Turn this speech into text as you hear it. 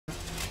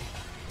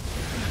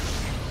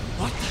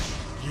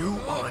You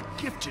are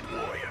a gifted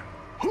warrior.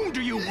 Whom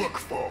do you work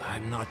for?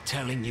 I'm not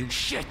telling you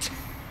shit.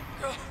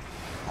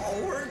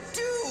 Oh, we're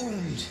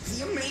doomed.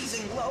 The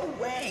amazing Lo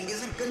Wang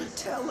isn't gonna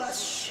tell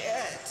us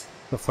shit.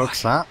 The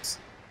fuck's that?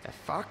 The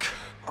fuck?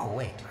 Oh,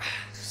 wait.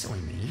 Silly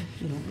me.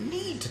 You don't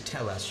need to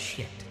tell us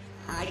shit.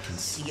 I can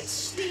see it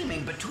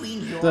steaming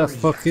between your The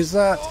fuck is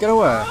that? Get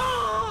away.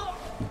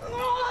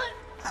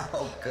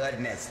 Oh,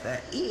 goodness. The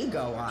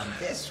ego on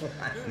this one.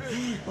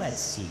 Let's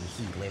see.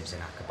 He lives in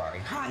Akabari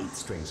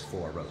Heights, drinks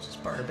 4 roses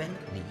bourbon,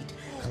 neat,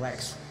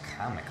 collects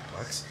comic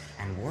books,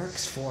 and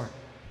works for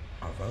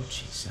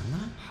Orochi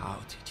Zilla? How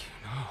did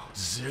you know?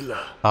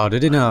 Zilla. How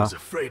did he know? I was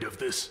afraid of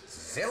this.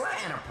 Zilla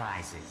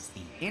Enterprises,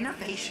 the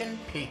innovation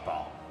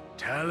people.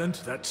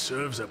 Talent that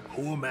serves a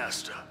poor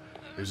master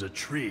is a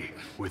tree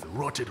with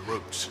rotted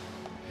roots.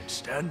 It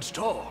stands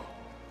tall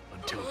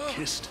until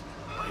kissed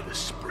by the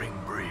spring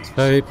breeze.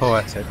 Very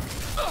poetic.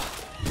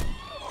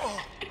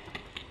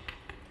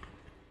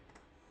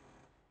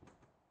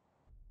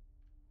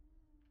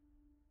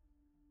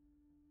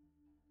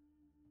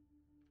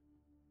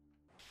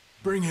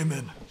 Bring him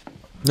in.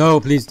 No,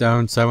 please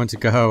don't. I want to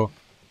go.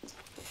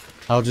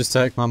 I'll just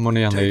take my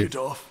money and Take leave. it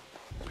off.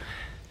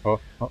 Oh,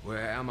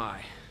 Where am I?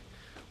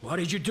 What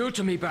did you do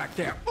to me back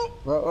there?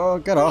 oh,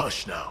 get off.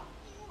 Hush now.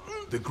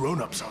 The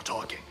grown-ups are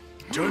talking.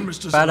 Turn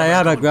Mr. But I Zilla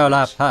am a back on, grown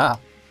up. please. Ha.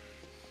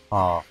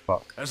 Oh,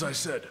 fuck. As I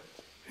said,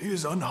 he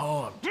is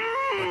unharmed.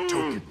 A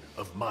token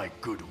of my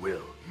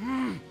goodwill.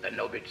 The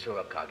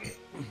Nobitsura Kage.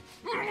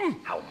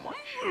 How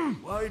much?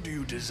 Why do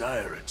you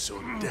desire it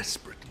so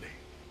desperately?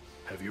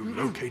 Have you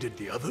located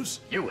the others?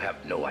 You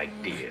have no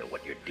idea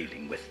what you're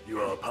dealing with.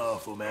 You are a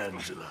powerful man,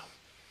 Zilla.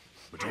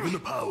 But even the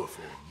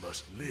powerful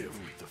must live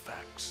with the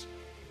facts.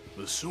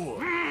 The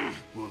sword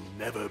will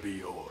never be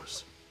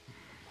yours.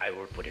 I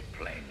will put it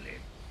plainly.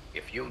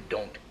 If you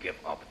don't give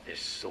up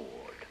this sword,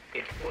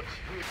 it puts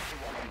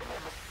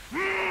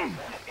you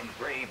in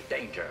grave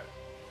danger.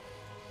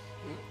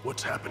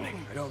 What's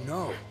happening? I don't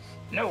know.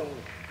 No,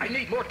 I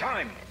need more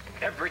time.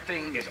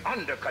 Everything is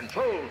under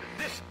control.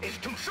 This is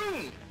too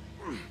soon.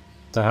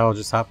 The hell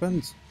just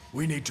happened?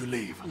 We need to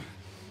leave.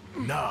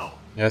 Now.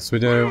 Yes, we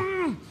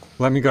do.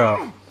 Let me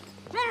go.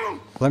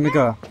 Let me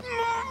go.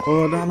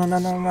 Oh, no, no, no,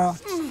 no, no.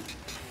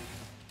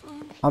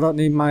 I don't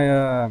need my,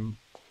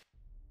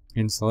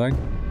 insulin.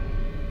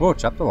 Oh,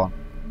 chapter 1.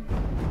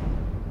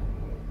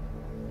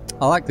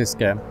 I like this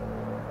game.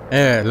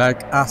 A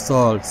like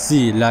asshole,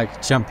 C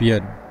like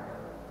champion.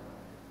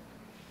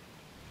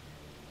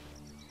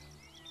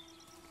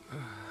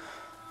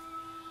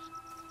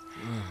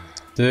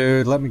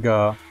 Dude, let me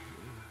go.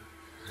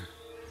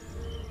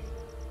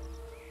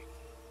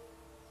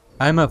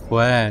 I'm a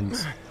friend.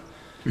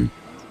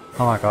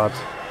 Oh my god.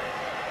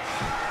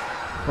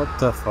 What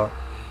the fuck?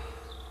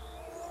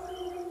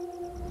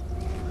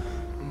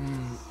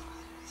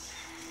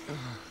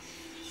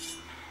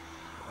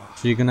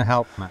 So you're gonna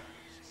help me?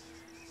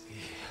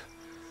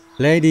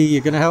 Lady,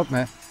 you're gonna help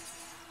me?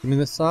 Give me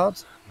the sword?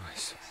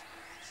 Nice.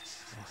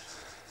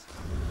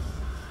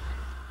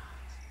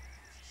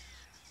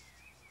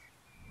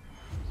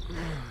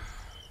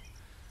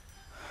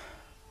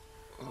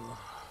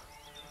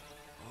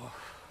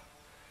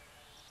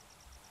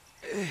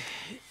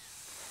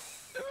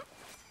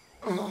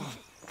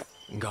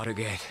 Gotta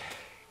get.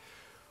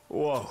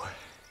 Whoa.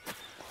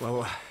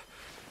 Well,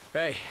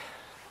 hey.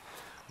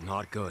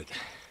 Not good.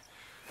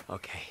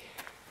 Okay.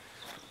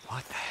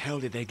 What the hell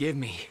did they give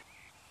me?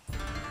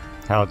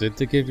 How did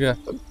they give you?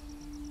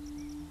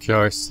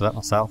 Curious to that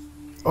myself.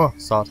 Oh,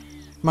 sword.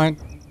 Mine.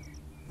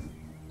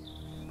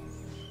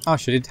 Oh,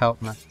 she did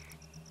help me.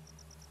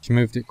 She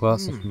moved it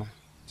closer for me.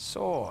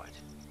 Sword.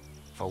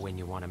 For when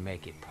you want to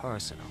make it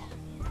personal.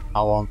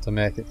 I want to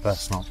make it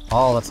personal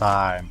all the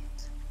time.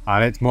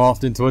 And it's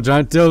morphed into a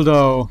giant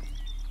dildo.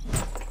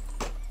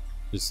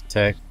 Just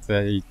take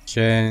the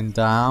chain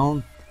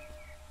down.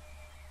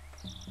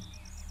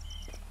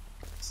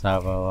 Let's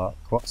have a look.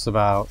 What's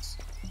about?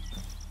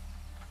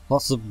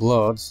 Lots of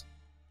blood.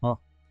 Oh.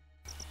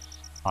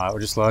 Alright, we're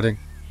just loading.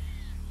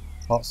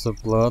 Lots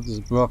of blood. There's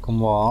a broken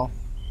wall.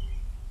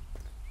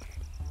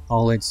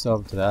 All leads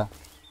over to there.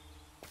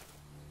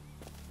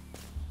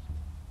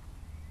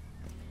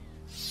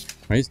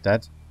 He's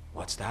dead.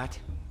 What's that?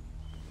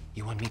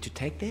 You want me to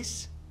take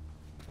this?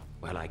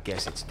 Well, I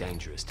guess it's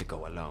dangerous to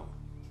go alone.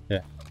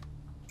 Yeah.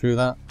 True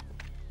that.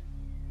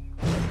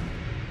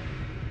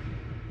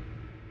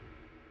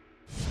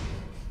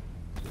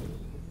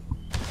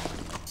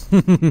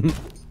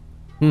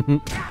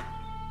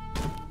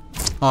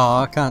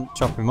 Oh, I can't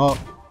chop him up.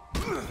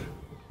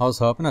 I was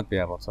hoping I'd be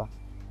able to.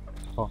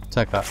 Oh,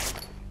 take that.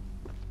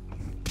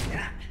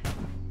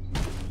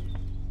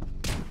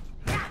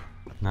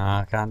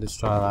 Nah, I can't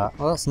destroy that.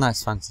 Well, that's a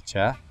nice fancy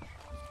chair.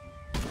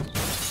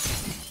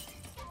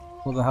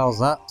 What the hell's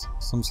that?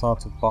 Some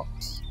sort of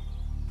box.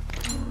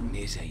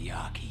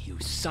 Mizayaki, you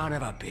son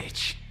of a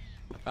bitch.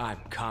 I'm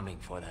coming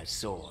for that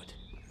sword.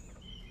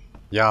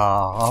 Yeah,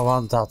 I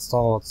want that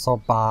sword so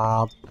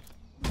bad.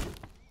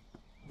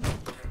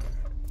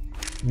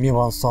 Me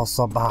want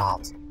so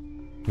bad.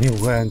 You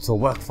learn to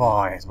work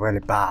for it really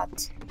bad.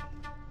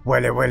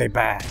 Really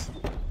bad.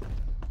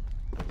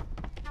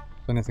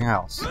 Anything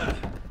else?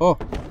 Oh!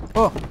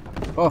 Oh!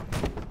 Oh!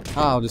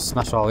 I'll just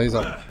smash all these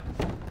up.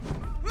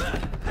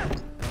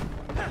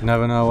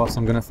 Never know what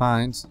I'm gonna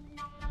find.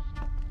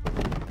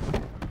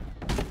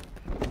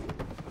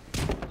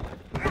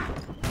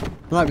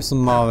 There might be some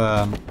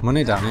more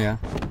money down here.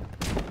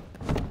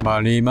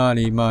 Money,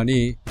 money,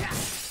 money.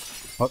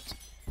 What?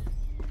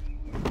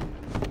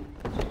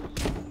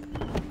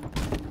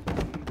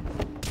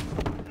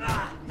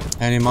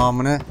 Any more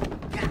money?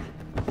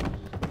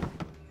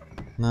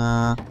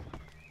 Nah.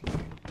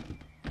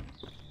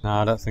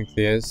 Nah, I don't think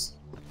there is.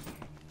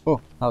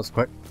 Oh, that was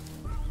quick.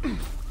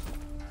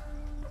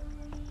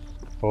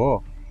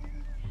 Oh.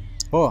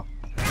 Oh.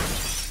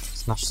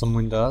 Smash some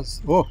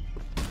windows. Oh.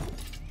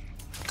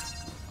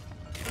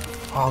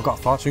 Oh, I've got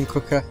a fortune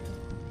cooker.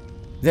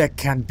 There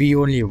can be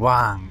only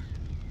one.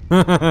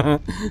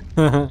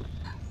 Can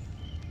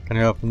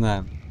you open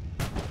them?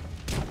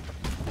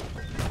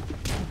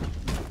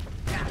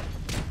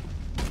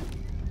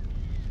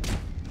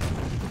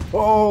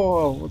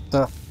 Oh, what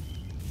the?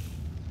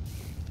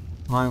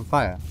 Am I on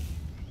fire?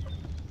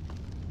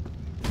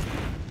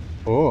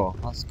 Oh,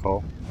 that's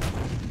cool.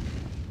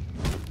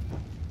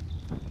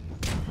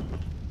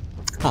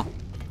 Huh.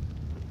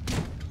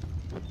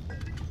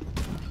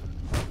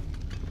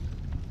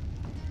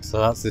 So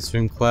that's this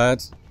room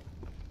cleared.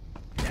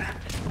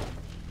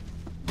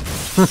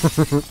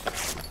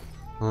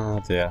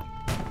 Oh dear.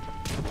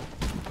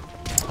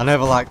 I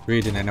never liked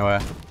reading anyway.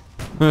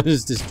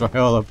 Just destroy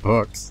all the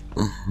books.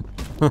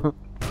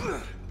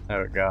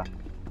 There we go.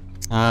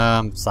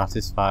 I'm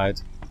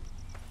satisfied.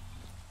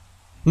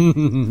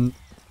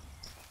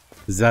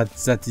 That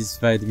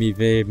satisfied me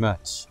very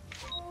much.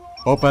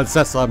 Open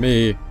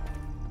sesame!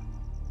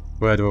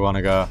 Where do we want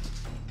to go?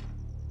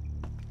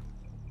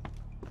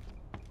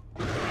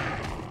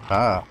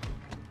 Ah.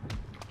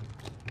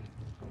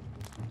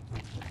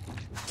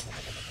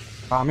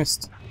 Oh, I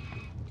missed.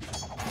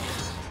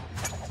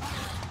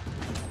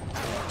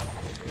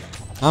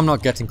 I'm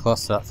not getting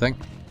close to that thing.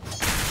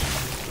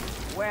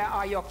 Where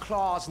are your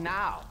claws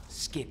now,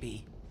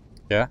 Skippy?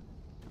 Yeah?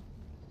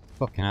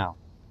 Fucking hell.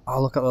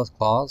 Oh, look at those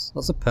claws.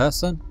 That's a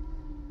person.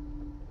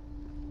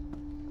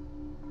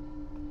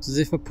 It's as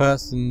if a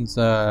person's,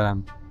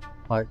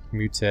 like,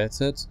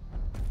 mutated.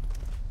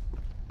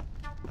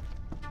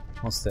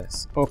 What's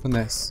this? Open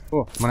this.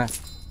 Oh, money.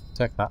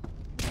 Take that.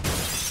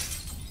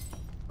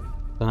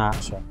 An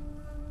archer.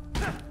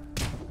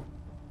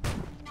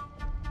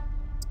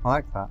 I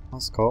like that.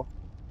 That's cool.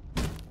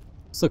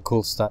 It's a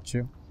cool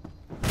statue.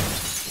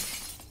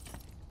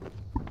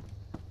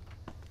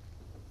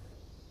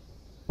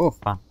 Oh,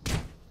 fun.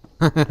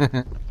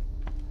 Let's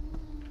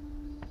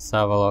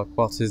have a look.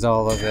 What is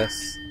all of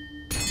this?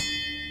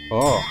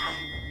 Oh.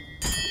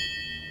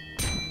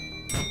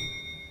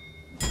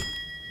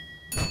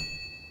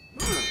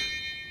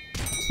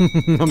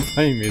 I'm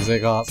playing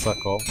music. Oh, that's so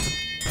cool.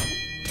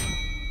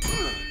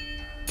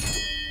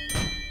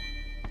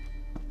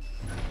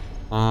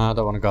 I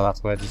don't want to go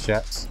that way just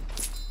yet.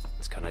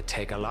 It's gonna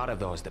take a lot of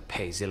those to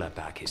pay Zilla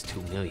back his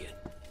 2 million.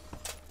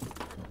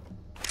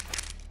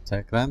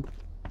 Take them.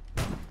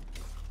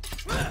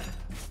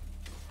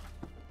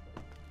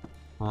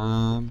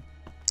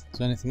 Is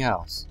there anything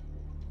else?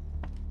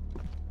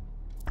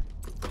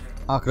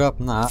 I could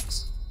open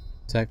that.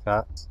 Take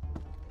that.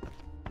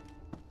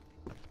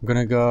 I'm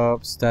gonna go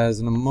upstairs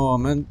in a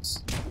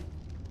moment.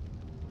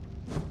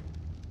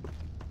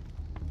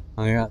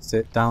 I think that's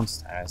it.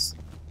 Downstairs.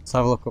 Let's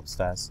have a look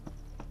upstairs.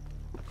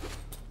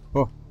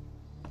 Oh.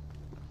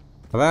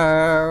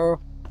 Hello?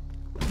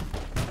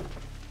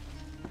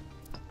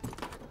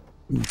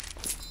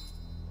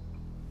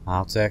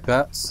 I'll take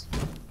that.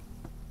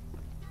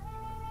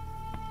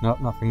 Nope,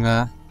 nothing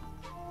there.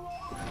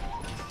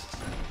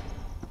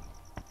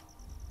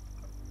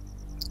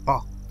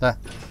 Oh, there.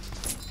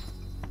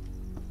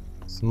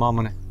 Some more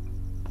money.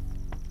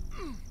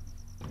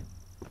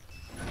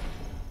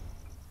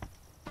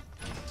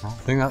 I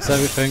think that's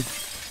everything.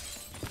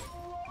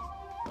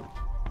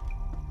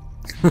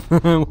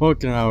 I'm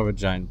walking around with a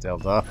giant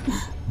dildo.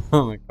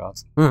 Oh my god.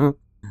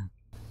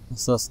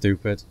 That's so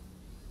stupid.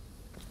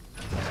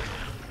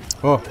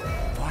 Oh.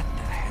 What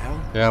the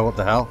hell? Yeah, what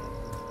the hell?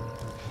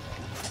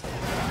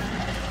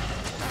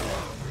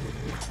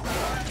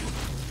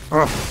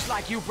 Looks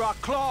like you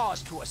brought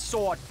claws to a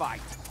sword fight.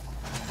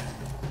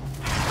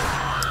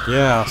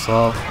 Yeah,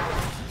 so.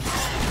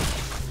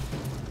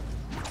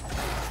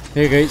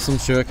 Here you go, eat some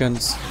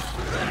shurikens.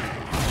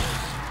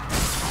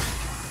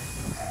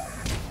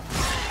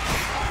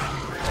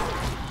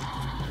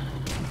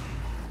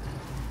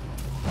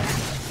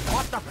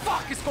 What the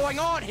fuck is going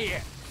on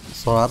here?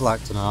 That's what I'd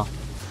like to know.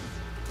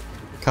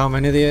 Look how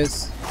many there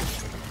is.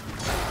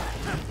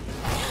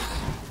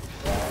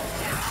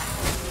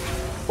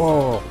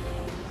 Oh.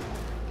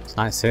 It's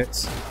nice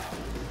hits.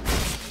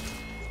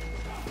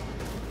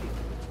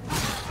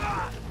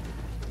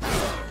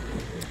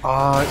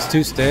 Oh, it's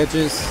 2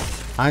 stages.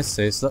 I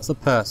see, so that's a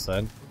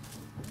person.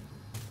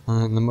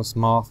 And they must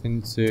morph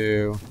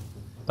into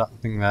that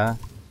thing there.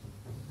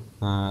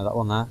 That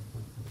one there.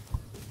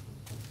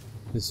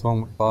 This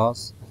one with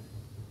claws.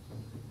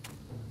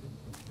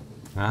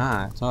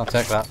 Ah, so I'll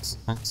take that.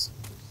 Thanks.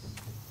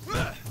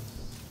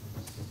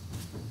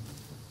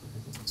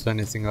 Is there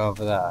anything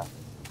over there?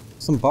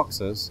 Some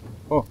boxes.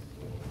 Oh.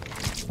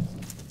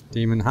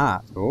 Demon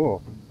hat.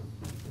 Oh.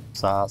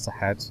 So that's a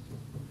head.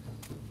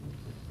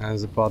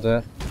 There's a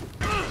body.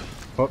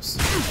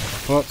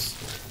 Oops. Oops.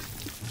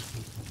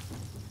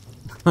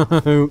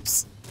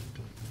 Oops.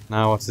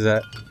 Now what is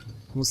it?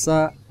 What's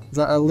that? Is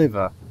that a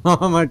liver?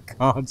 Oh my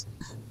god.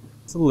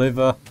 It's a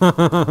liver.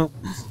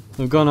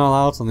 We've gone all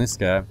out on this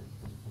game.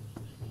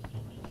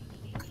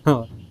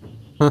 I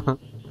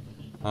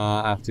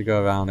have to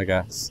go around, I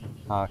guess.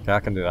 Okay, I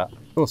can do that.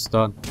 Oh,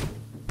 stun.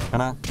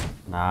 Can I?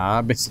 Nah,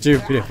 I'd be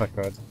stupid if I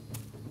could.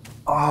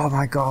 Oh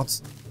my god.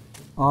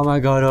 Oh my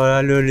god, oh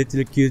hello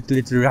little cute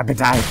little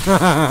rabbit eye.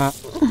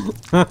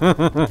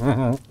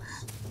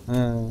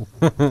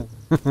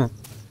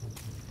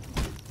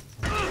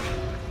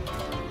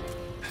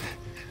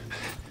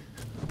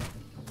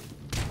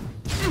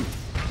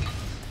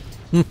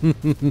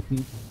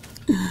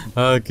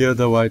 I'll kill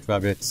the white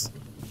rabbits.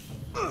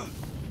 Oh,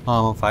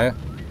 I'm on fire.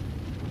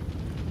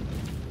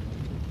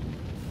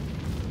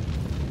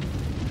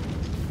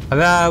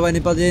 Hello,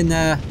 anybody in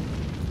there?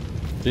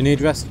 Do you need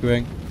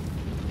rescuing?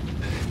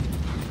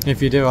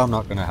 If you do, I'm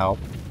not gonna help.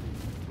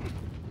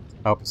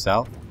 Help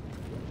yourself.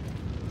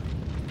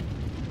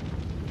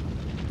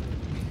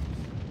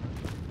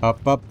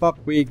 Up, up, up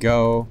we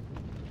go.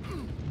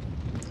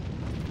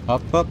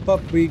 Up, up,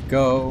 up we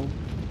go.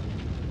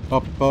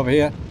 Up over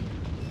here.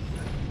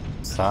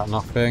 Is that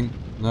nothing?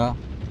 No?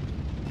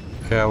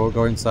 Okay, we'll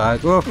go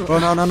inside. Whoa! Oh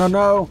no, no, no,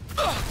 no!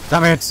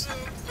 Damn it!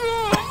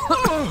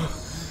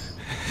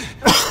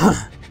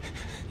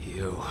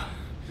 You.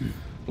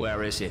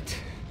 Where is it?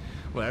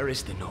 Where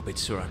is the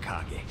Nobitsura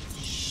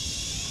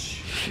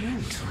Kage?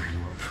 I'm trying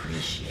to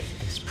appreciate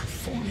this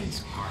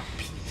performance art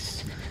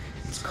piece.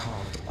 It's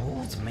called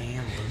Old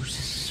Man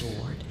Loses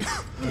Sword,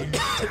 Then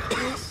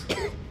Dies.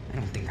 I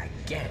don't think I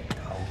get it,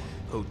 though.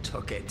 Who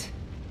took it?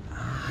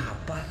 Ah,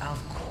 but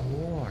of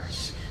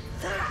course.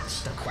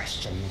 That's the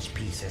question this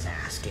piece is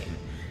asking.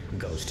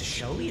 Goes to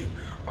show you,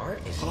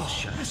 art isn't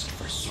just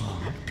for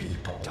smart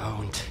people.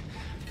 Don't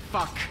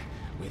fuck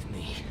with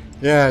me.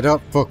 Yeah,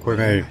 don't fuck with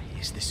me. Where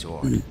is the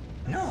sword?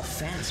 No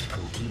offense,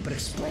 Pookie, but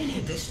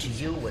explaining this to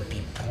you would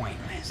be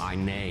pointless. My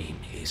name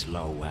is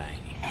Lo Wang.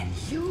 And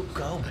you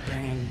go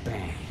bang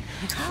bang.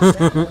 How's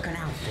that working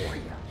out for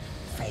you?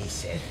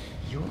 Face it,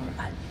 you're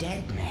a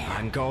dead man.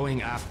 I'm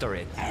going after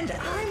it. And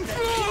I'm the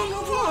king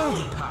of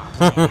lollipop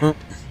land.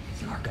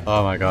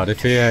 Oh my god,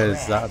 if he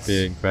is, that'd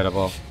be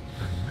incredible.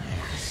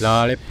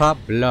 Lollipop,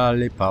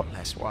 lollipop.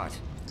 Unless what?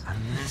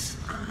 Unless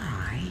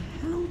I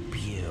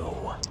help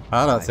you.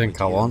 I don't think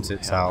I want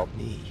its help.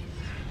 Me.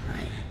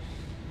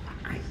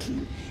 I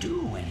can't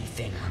do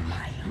anything on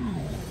my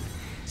own.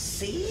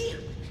 See?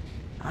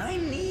 I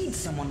need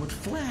someone with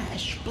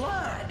flesh,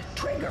 blood.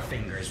 Trigger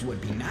fingers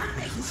would be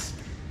nice.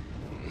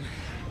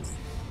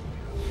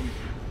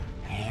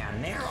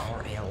 And there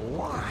are a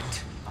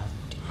lot of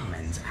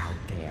demons out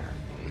there.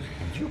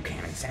 And you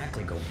can't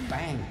exactly go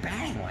bang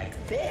bang like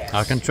this.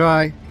 I can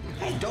try.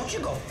 Hey, don't you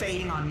go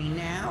fading on me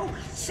now.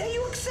 Say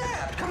you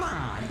accept. Come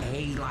on.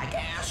 A like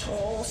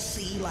asshole,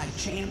 C like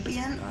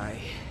champion. I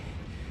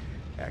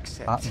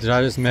accept. Did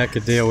I just make a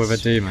deal with a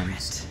demon?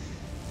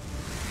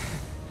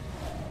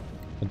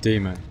 A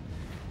demon.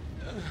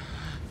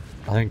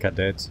 I think I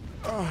did.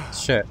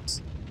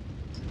 Shit.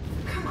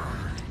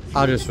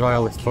 I just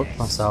royally fucked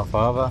myself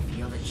over.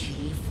 Feel the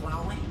chi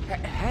flowing?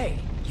 Hey,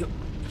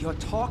 you're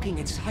talking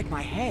inside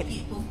my head.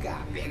 You've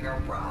got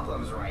bigger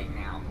problems right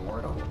now,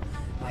 mortal.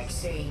 Like,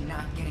 say,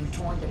 not getting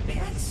torn to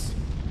bits.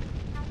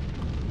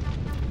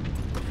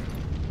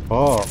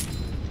 Oh.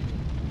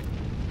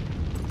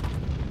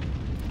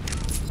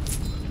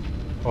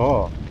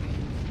 Oh.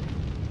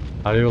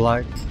 I do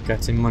like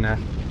getting money. I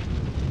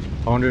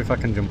wonder if I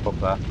can jump up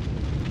there. Do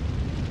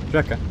you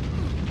reckon?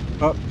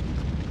 Oh.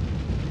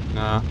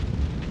 Nah.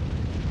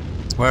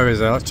 Where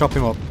is it? Let's chop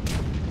him up.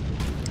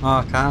 Oh,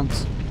 I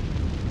can't.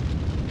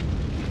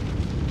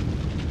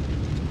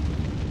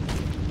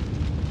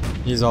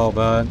 He's all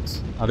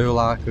burnt. I do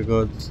like a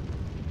good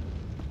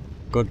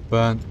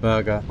burnt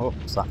burger. Oh,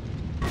 what's that?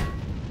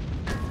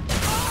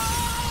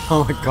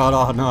 Oh my god,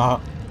 oh no.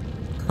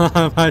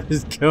 I might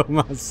just kill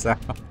myself.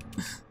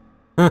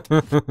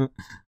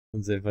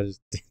 Let's see if I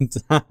just did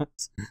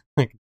that.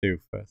 I can do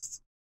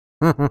first.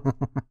 Oh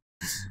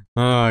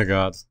my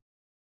god.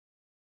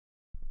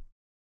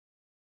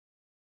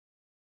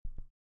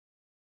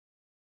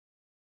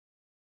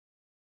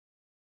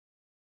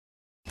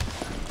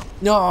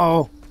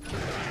 No!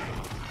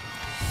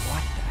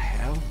 What the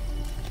hell?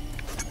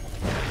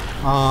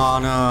 Oh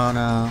no,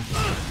 no.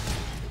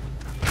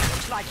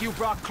 Looks like you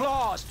brought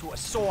claws to a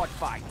sword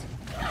fight.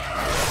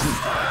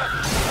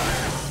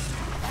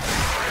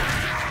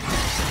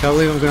 Can't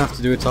believe I'm gonna have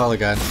to do it all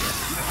again.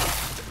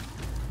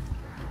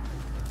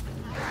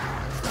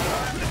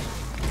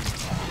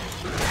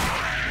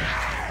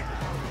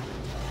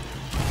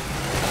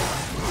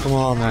 Come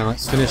on then,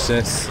 let's finish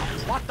this.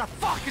 What the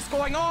fuck is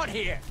going on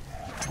here?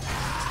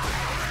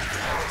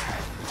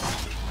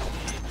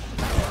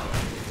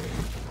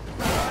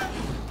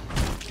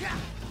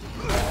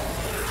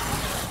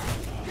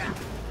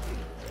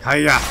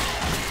 Hiya!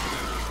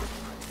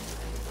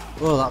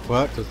 Well, that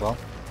worked as well.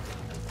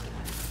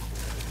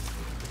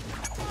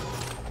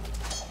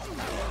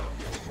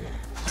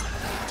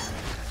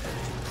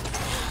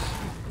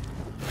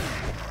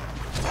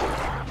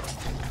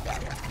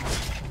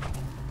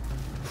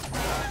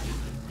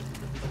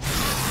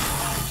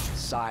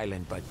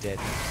 Silent but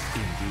deadly,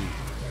 indeed.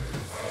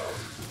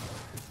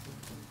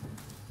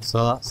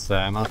 So that's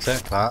them, I'll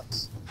take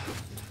that.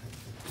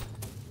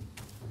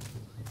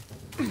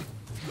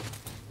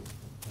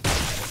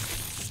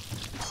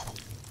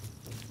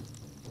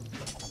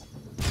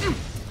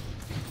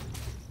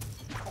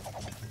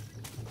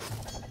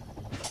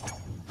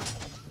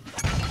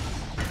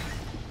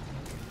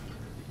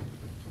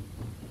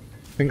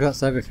 I think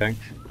that's everything.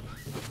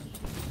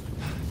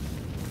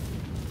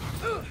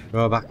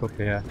 Go back up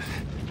here.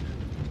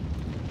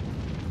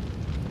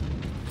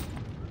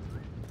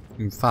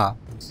 In fact,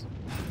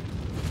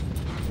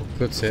 we'll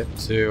cut it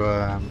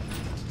to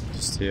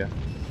just here.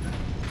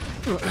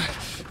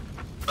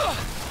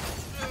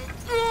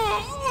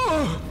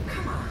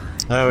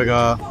 There we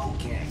go.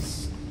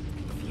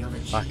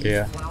 Back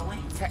here.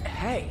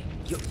 Hey,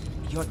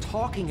 you're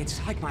talking. It's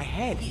like my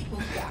head.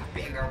 You've got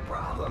bigger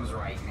problems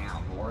right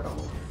now,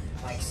 mortal.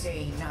 Like,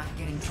 say, not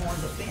getting torn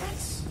to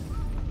bits.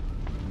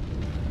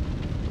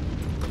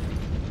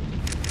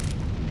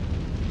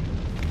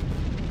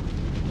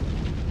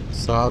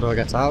 So how do I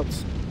get out?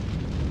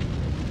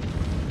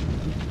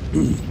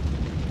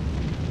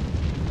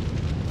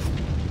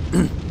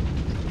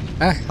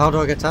 How do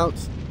I get out?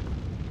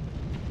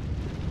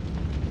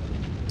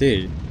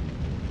 D.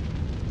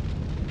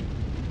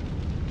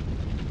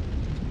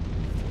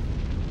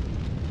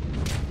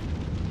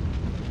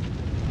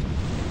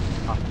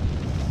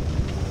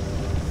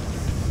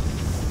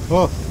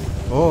 Oh,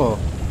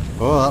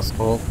 that's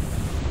cool.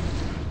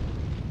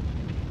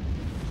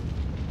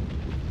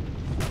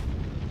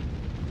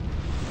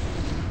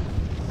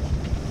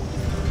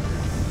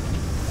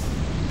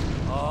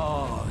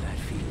 Oh, that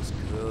feels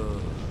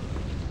good.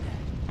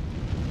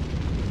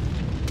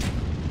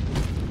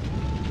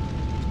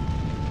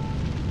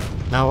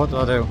 Now what do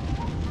I do?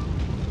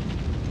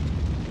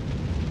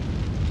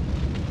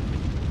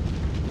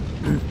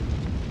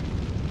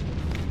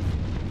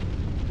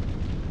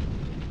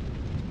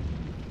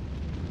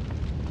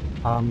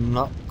 I'm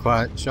not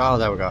quite sure. Oh,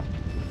 there we go.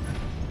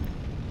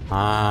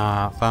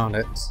 Ah, found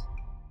it.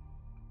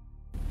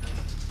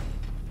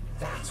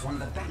 That's one of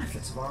the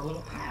benefits of our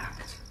little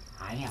pact.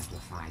 I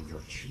amplify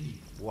your chi.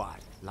 What?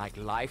 Like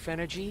life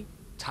energy?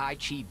 Tai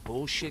Chi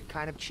bullshit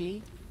kind of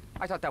chi?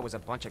 I thought that was a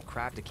bunch of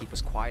crap to keep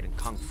us quiet in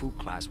Kung Fu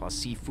class while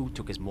Sifu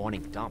took his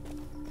morning dump.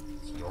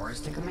 It's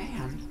yours to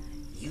command.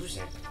 Use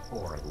it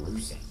or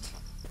lose it.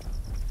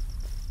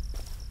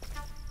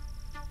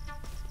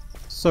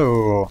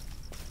 So,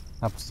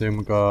 I presume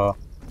we go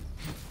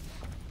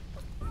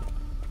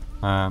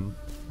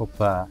up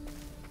there.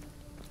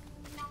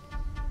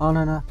 Oh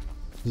no,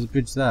 there's a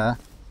bridge there.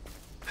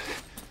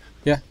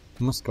 Yeah,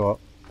 we must go up.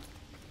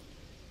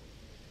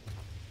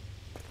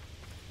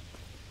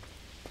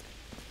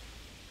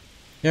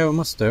 Yeah, we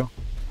must do.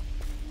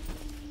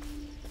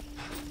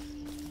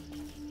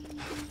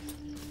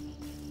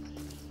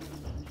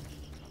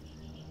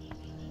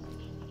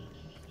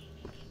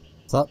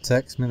 So that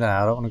takes me there.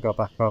 I don't want to go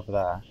back over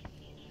there.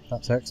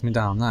 That takes me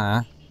down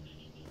there.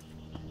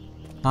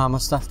 Ah, I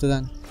must have to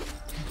then.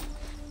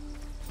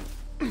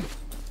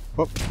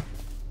 Whoop.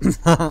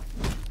 There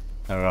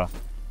we go.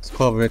 Let's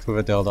clobber it with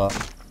a dildo.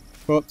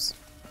 Whoops.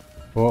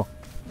 Whoa.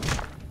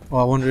 Oh,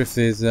 I wonder if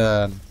there's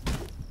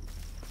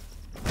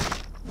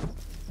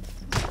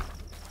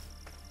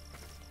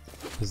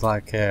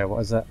like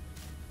what is it?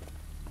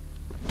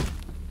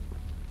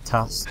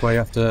 Task where you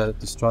have to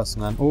destroy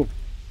some of them. Oh!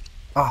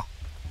 Ah!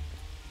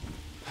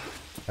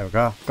 There we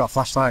go. Got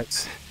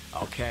flashlights.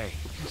 Okay,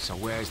 so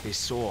where's this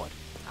sword?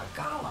 A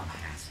golem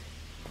has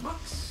it.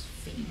 Looks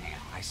female.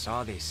 I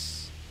saw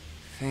this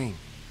thing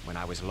when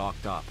I was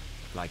locked up,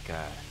 like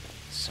a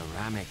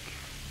ceramic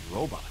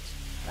robot.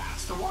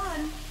 That's the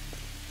one.